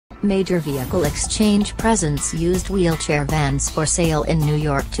Major Vehicle Exchange presents used wheelchair vans for sale in New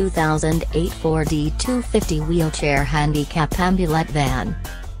York. 2008 Ford E250 wheelchair handicap Ambulette van.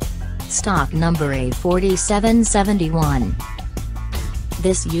 Stock number A4771.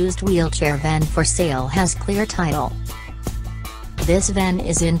 This used wheelchair van for sale has clear title. This van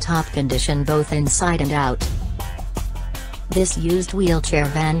is in top condition both inside and out. This used wheelchair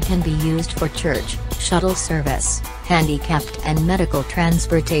van can be used for church, shuttle service, handicapped and medical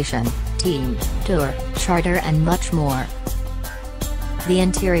transportation, team, tour, charter and much more. The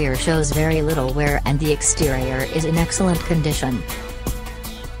interior shows very little wear and the exterior is in excellent condition.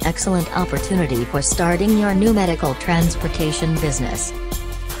 Excellent opportunity for starting your new medical transportation business.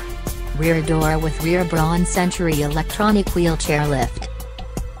 Rear door with rear Braun Century electronic wheelchair lift.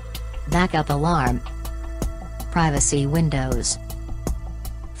 Backup alarm. Privacy windows.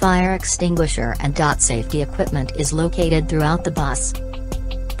 Fire extinguisher and safety equipment is located throughout the bus.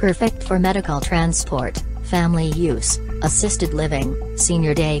 Perfect for medical transport, family use, assisted living,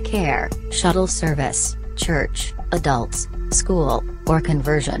 senior day care, shuttle service, church, adults, school, or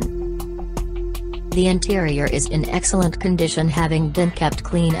conversion. The interior is in excellent condition, having been kept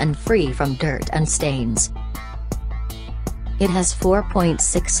clean and free from dirt and stains. It has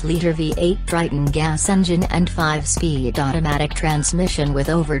 4.6-liter V8 Triton gas engine and 5-speed automatic transmission with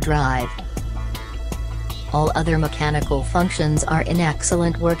overdrive. All other mechanical functions are in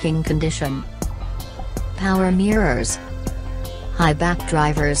excellent working condition. Power mirrors, high back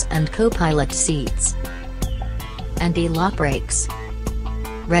drivers and co-pilot seats, anti-lock brakes.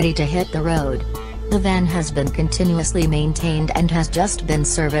 Ready to hit the road. The van has been continuously maintained and has just been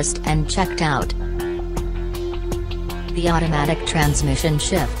serviced and checked out. The automatic transmission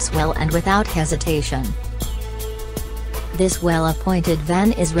shifts well and without hesitation. This well-appointed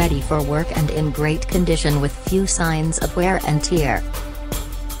van is ready for work and in great condition with few signs of wear and tear.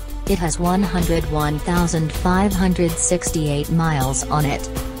 It has 101,568 miles on it.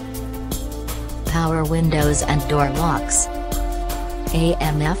 Power windows and door locks.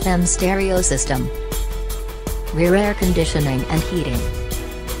 AM/FM stereo system. Rear air conditioning and heating.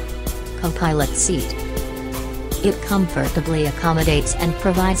 Co-pilot seat. It comfortably accommodates and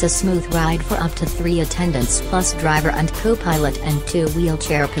provides a smooth ride for up to 3 attendants plus driver and co-pilot and 2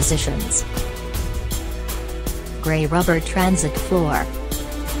 wheelchair positions. Gray rubber transit floor.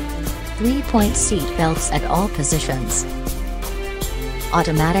 3-point seat belts at all positions.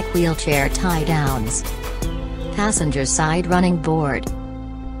 Automatic wheelchair tie-downs. Passenger side running board.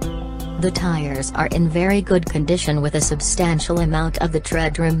 The tires are in very good condition with a substantial amount of the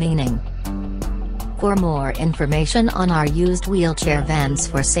tread remaining. For more information on our used wheelchair vans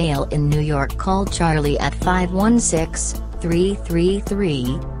for sale in New York, call Charlie at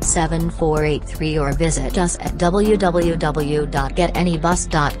 516-333-7483 or visit us at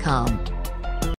www.getanybus.com.